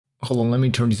hold on, let me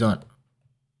turn this on.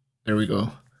 There we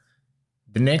go.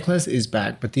 The necklace is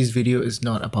back, but this video is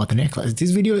not about the necklace.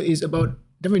 This video is about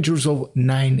DaVinci Resolve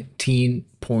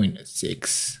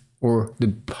 19.6 or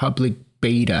the public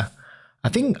beta. I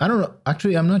don't know,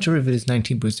 actually, I'm not sure if it is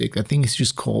 19.6. I think it's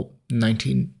just called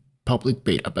 19 public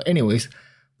beta. But anyways,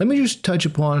 let me just touch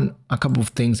upon a couple of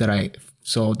things that I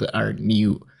saw that are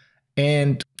new.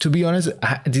 And to be honest,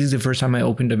 this is the first time I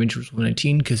opened DaVinci Resolve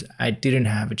 19 because I didn't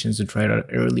have a chance to try it out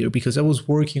earlier because I was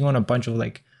working on a bunch of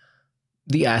like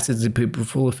the assets, the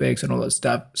paperful effects and all that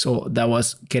stuff. So that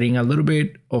was getting a little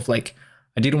bit of like,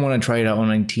 I didn't want to try it out on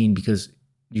 19 because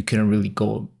you couldn't really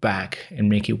go back and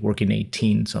make it work in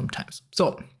 18 sometimes.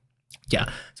 So yeah,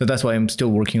 so that's why I'm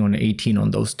still working on 18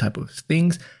 on those type of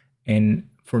things. And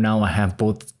for now, I have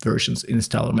both versions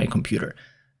installed on my computer.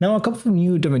 Now, a couple of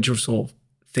new DaVinci Resolve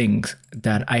things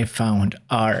that I found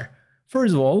are,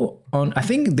 first of all, I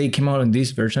think they came out on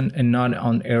this version and not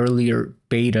on earlier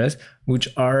betas, which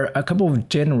are a couple of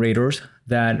generators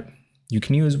that you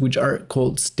can use, which are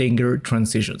called stinger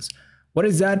transitions. What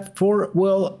is that for?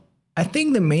 Well, I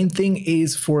think the main thing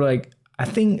is for like, I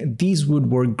think these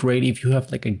would work great if you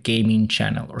have like a gaming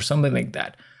channel or something like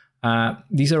that.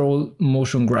 These are all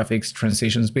motion graphics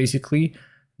transitions basically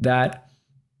that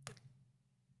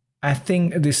I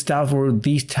think the style for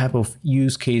these type of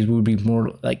use case would be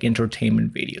more like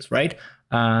entertainment videos, right?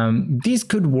 These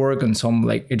could work on some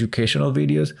like educational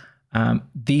videos.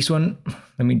 This one,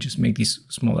 let me just make this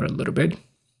smaller a little bit.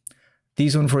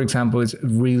 This one, for example, is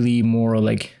really more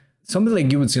like something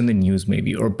like you would see in the news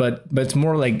maybe, or but it's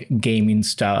more like gaming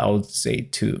style, I would say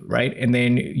too, right? And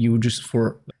then you just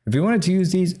if you wanted to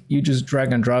use these, you just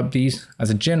drag and drop these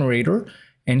as a generator,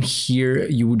 and here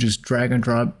you would just drag and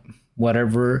drop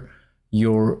whatever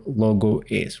your logo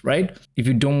is, right? If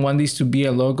you don't want this to be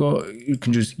a logo, you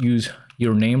can just use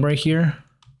your name right here.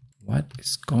 What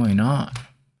is going on?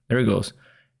 There it goes.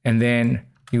 And then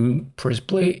you press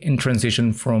play and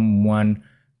transition from one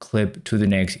clip to the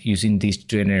next using this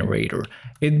generator.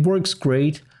 It works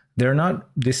great.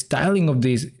 The styling of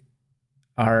these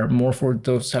are more for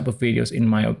those type of videos in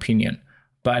my opinion,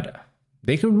 but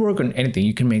they could work on anything.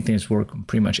 You can make things work on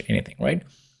pretty much anything, right?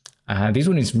 This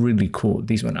one is really cool.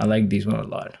 This one, I like this one a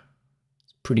lot.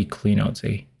 It's pretty clean, I would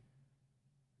say.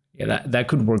 Yeah, that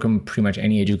could work on pretty much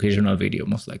any educational video,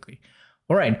 most likely.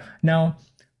 All right, now,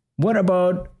 what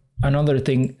about another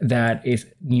thing that is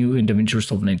new in DaVinci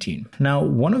Resolve 19? Now,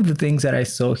 one of the things that I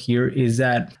saw here is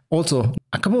that also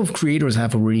a couple of creators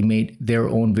have already made their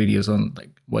own videos on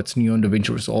like what's new on DaVinci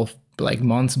Resolve, like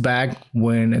months back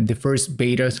when the first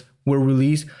betas were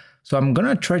released. So I'm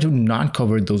gonna try to not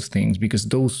cover those things because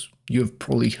those you've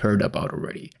probably heard about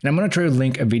already. And I'm gonna try to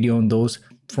link a video on those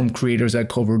from creators that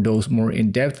cover those more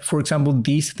in depth. For example,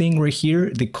 this thing right here,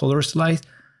 the color slice.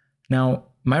 Now,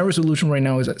 my resolution right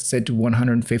now is set to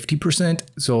 150%.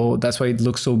 So that's why it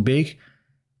looks so big.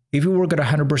 If you work at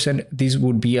 100%, this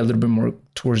would be a little bit more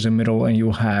towards the middle and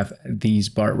you'll have these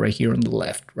bar right here on the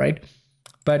left, right?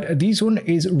 But this one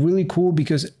is really cool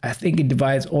because I think it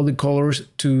divides all the colors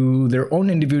to their own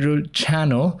individual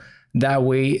channel. That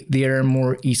way they are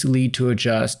more easily to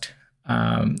adjust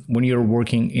when you're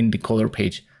working in the color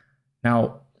page.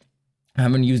 Now, I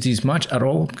haven't used this much at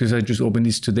all because I just opened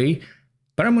this today,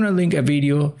 but I'm going to link a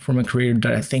video from a creator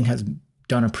that I think has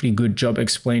done a pretty good job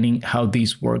explaining how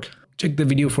these work. Check the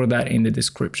video for that in the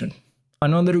description.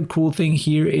 Another cool thing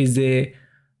here is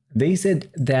they said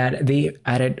that they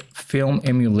added film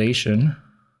emulation,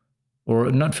 or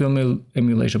not film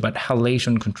emulation, but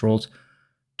halation controls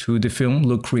to the film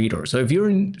look creator. So if you're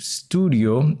in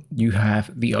studio, you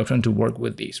have the option to work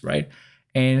with these, right?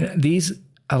 And these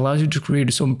allows you to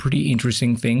create some pretty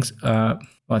interesting things.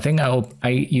 I think I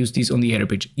use these on the edit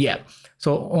page. Yeah,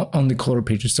 so on the color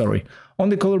page, sorry. On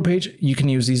the color page, you can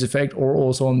use this effect, or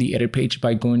also on the edit page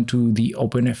by going to the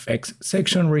open effects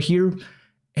section right here.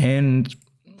 And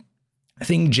I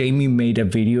think Jamie made a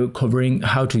video covering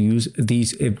how to use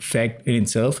this effect in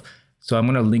itself. So I'm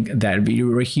gonna link that video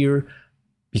right here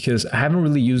because I haven't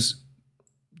really used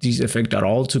this effect at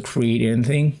all to create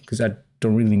anything because I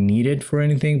don't really need it for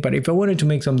anything. But if I wanted to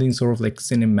make something sort of like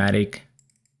cinematic,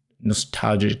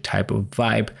 nostalgic type of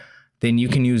vibe, then you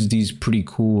can use this pretty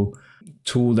cool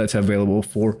tool that's available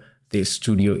for the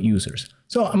studio users.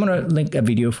 So I'm gonna link a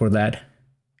video for that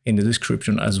in the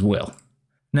description as well.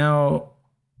 Now,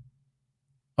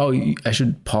 oh, I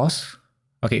should pause?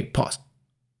 Okay, pause.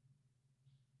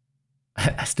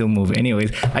 I still move.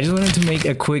 Anyways, I just wanted to make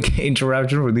a quick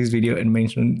interruption for this video and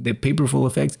mention the paperful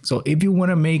effects. So if you want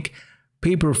to make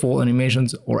paperful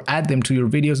animations or add them to your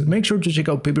videos, make sure to check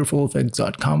out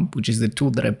paperfuleffects.com, which is the tool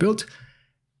that I built.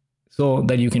 so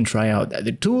that you can try out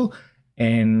the tool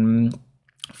and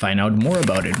find out more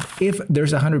about it. If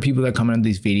there's 100 people that comment on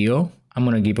this video, I'm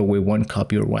going to give away 1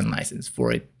 copy or 1 license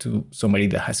for it to somebody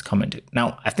that has commented.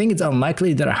 Now, I think it's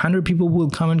unlikely that 100 people will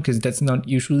comment because that's not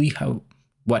usually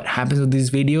what happens with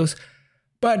these videos.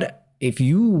 But if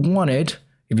you want it,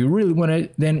 if you really want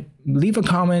it, then leave a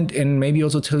comment and maybe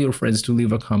also tell your friends to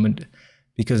leave a comment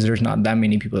because there's not that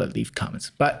many people that leave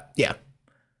comments. But yeah.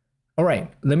 All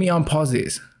right, let me unpause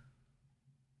this.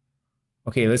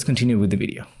 Okay, let's continue with the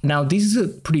video. Now, this is a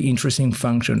pretty interesting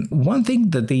function. One thing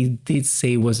that they did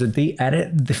say was that they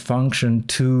added the function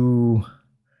to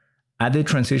add the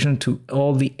transition to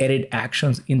all the edit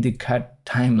actions in the cut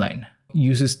timeline.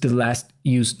 Uses the last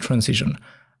used transition.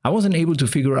 I wasn't able to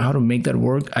figure out how to make that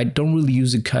work. I don't really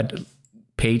use the cut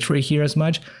page right here as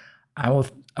much. I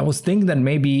was thinking that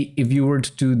maybe if you were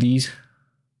to do these,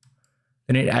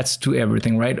 then it adds to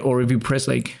everything, right? Or if you press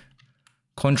like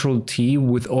Control T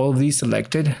with all of these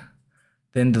selected,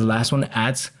 then the last one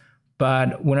adds.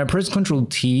 But when I press Control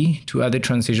T to add the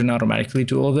transition automatically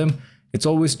to all of them, it's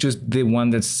always just the one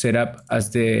that's set up as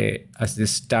the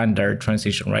standard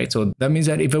transition, right? So that means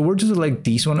that if I were to select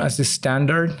this one as the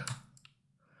standard,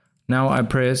 now I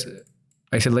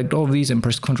select all of these and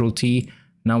press Control T.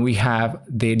 Now we have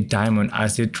the diamond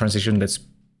as the transition that's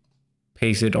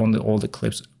pasted on all the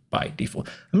clips by default.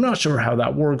 I'm not sure how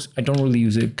that works. I don't really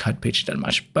use a cut pitch that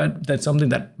much, but that's something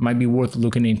that might be worth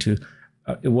looking into.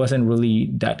 It wasn't really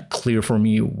that clear for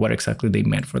me what exactly they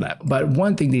meant for that. But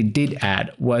one thing they did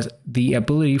add was the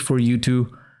ability for you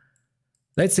to,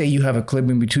 let's say you have a clip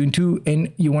in between two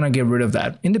and you want to get rid of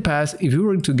that. In the past, if you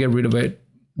were to get rid of it,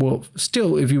 well,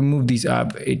 still, if you move these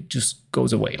up, it just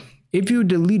goes away. If you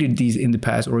deleted these in the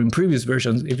past or in previous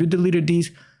versions, if you deleted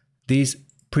these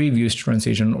previous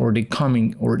transition or the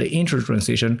coming or the intro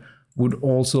transition would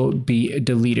also be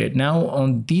deleted. Now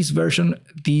on this version,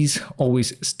 these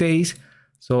always stays.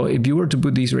 So if you were to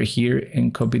put these right here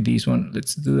and copy this one,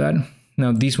 let's do that.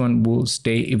 Now this one will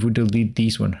stay if we delete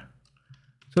this one.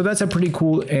 So that's a pretty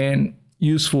cool and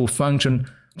useful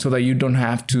function so that you don't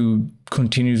have to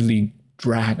continuously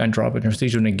drag and drop a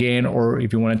transition again, or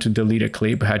if you wanted to delete a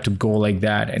clip, had to go like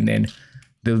that and then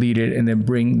delete it and then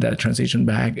bring that transition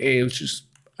back. It was just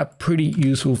a pretty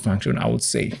useful function, I would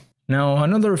say. Now,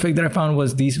 another effect that I found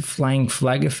was this flying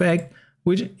flag effect,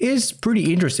 which is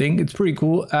pretty interesting. It's pretty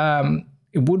cool.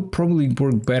 It would probably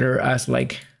work better as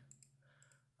like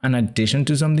an addition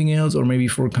to something else, or maybe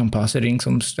for compositing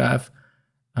some stuff.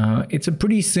 It's a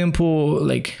pretty simple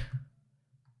like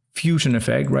Fusion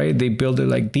effect, right? They build it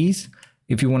like this.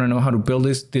 If you want to know how to build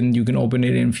this, then you can open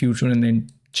it in Fusion and then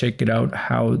check it out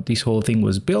how this whole thing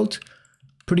was built.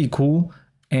 Pretty cool.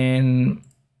 And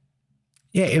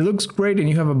yeah, it looks great. And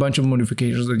you have a bunch of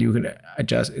modifications that you can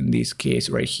adjust in this case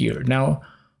right here. Now,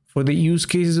 for the use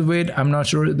cases of it, I'm not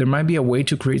sure. There might be a way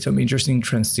to create some interesting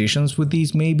transitions with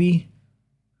these maybe.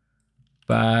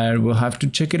 But we'll have to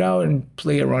check it out and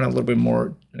play around a little bit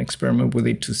more and experiment with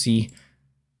it to see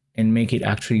and make it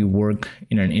actually work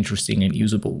in an interesting and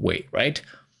usable way, right?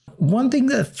 One thing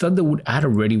that I thought they would add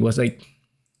already was like,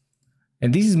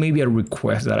 and this is maybe a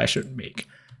request that I should make.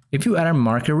 If you add a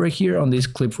marker right here on this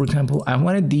clip, for example, I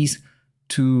wanted these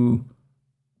to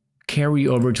carry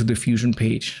over to the Fusion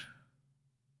page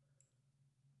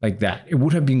like that. It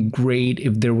would have been great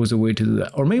if there was a way to do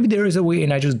that. Or maybe there is a way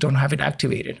and I just don't have it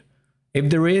activated. If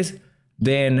there is,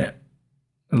 then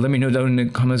let me know down in the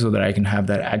comments so that I can have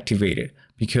that activated,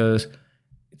 because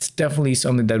it's definitely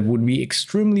something that would be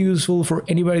extremely useful for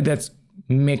anybody that's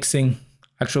mixing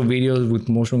actual videos with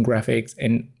motion graphics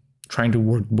and trying to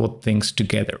work both things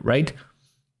together, right?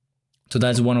 So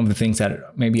that's one of the things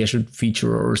that maybe I should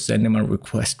feature or send them a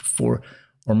request for,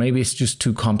 or maybe it's just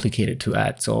too complicated to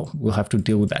add. So we'll have to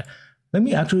deal with that. Let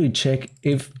me actually check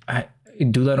if I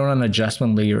do that on an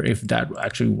adjustment layer, if that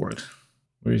actually works.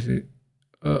 Where is it?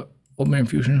 Open in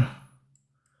Fusion.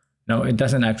 No, it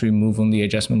doesn't actually move on the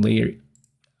adjustment layer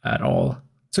at all.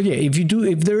 So yeah,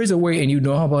 if there is a way and you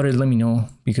know about it, let me know,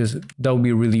 because that would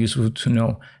be really useful to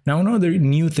know. Now, another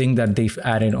new thing that they've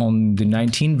added on the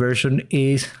 19 version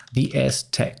is the S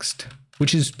text,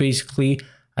 which is basically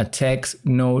a text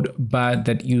node, but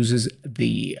that uses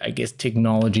the, I guess,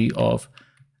 technology of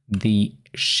the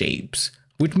shapes,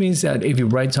 which means that if you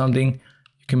write something,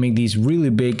 you can make these really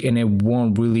big and it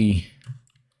won't really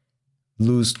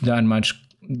lose that much,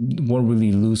 won't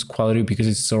really lose quality because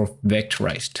it's sort of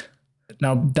vectorized.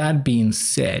 Now, that being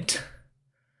said,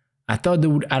 I thought they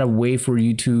would add a way for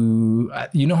you to,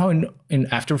 you know how in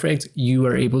After Effects, you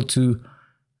are able to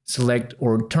select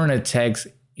or turn a text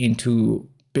into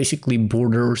basically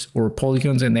borders or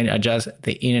polygons and then adjust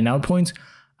the in and out points.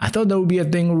 I thought that would be a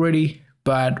thing already,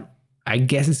 but I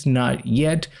guess it's not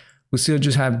yet. We still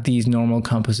just have these normal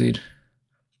composite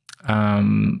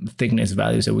thickness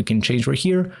values that we can change right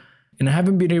here. And I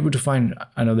haven't been able to find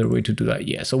another way to do that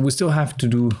yet. So we still have to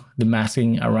do the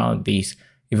masking around these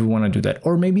if we want to do that.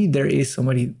 Or maybe there is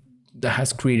somebody that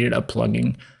has created a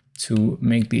plugin to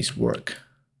make this work.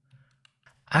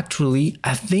 Actually,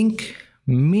 I think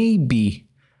maybe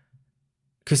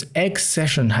because X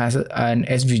session has an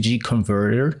SVG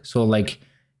converter. So like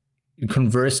it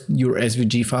converts your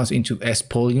SVG files into S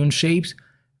polygon shapes.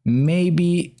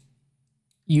 Maybe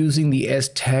using the S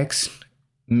text,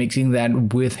 mixing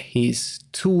that with his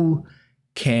tool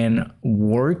can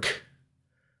work.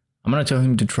 I'm gonna tell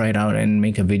him to try it out and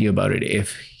make a video about it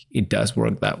if it does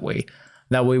work that way.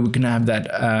 That way we can have that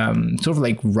sort of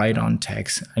like write on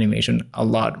text animation a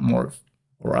lot more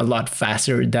or a lot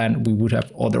faster than we would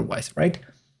have otherwise, right?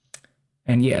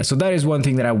 And yeah, so that is one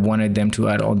thing that I wanted them to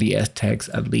add on the S text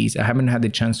at least. I haven't had the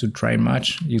chance to try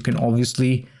much. You can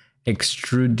obviously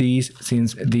extrude these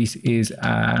since this is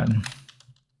an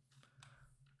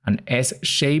S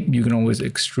shape. You can always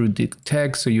extrude the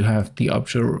text, so you have the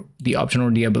option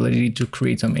or the ability to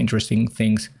create some interesting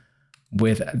things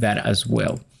with that as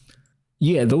well.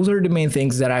 Yeah, those are the main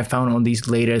things that I found on this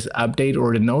latest update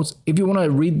or the notes. If you want to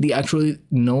read the actual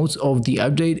notes of the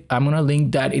update, I'm gonna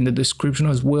link that in the description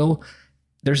as well.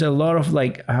 There's a lot of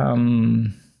like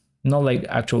not like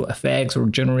actual effects or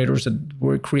generators that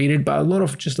were created, but a lot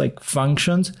of just like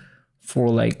functions for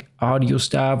like audio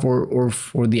stuff or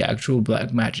for the actual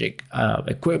Blackmagic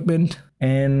equipment.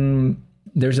 And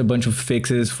there's a bunch of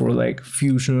fixes for like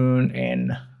fusion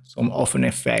and some often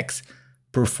effects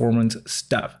performance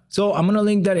stuff. So I'm gonna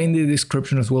link that in the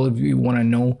description as well if you want to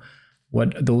know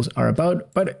what those are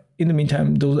about. But in the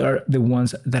meantime, those are the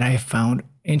ones that I found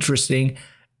interesting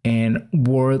and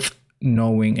worth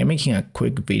knowing and making a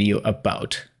quick video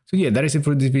about. So yeah, that is it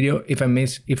for this video. If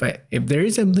there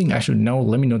is something I should know,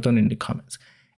 let me know down in the comments.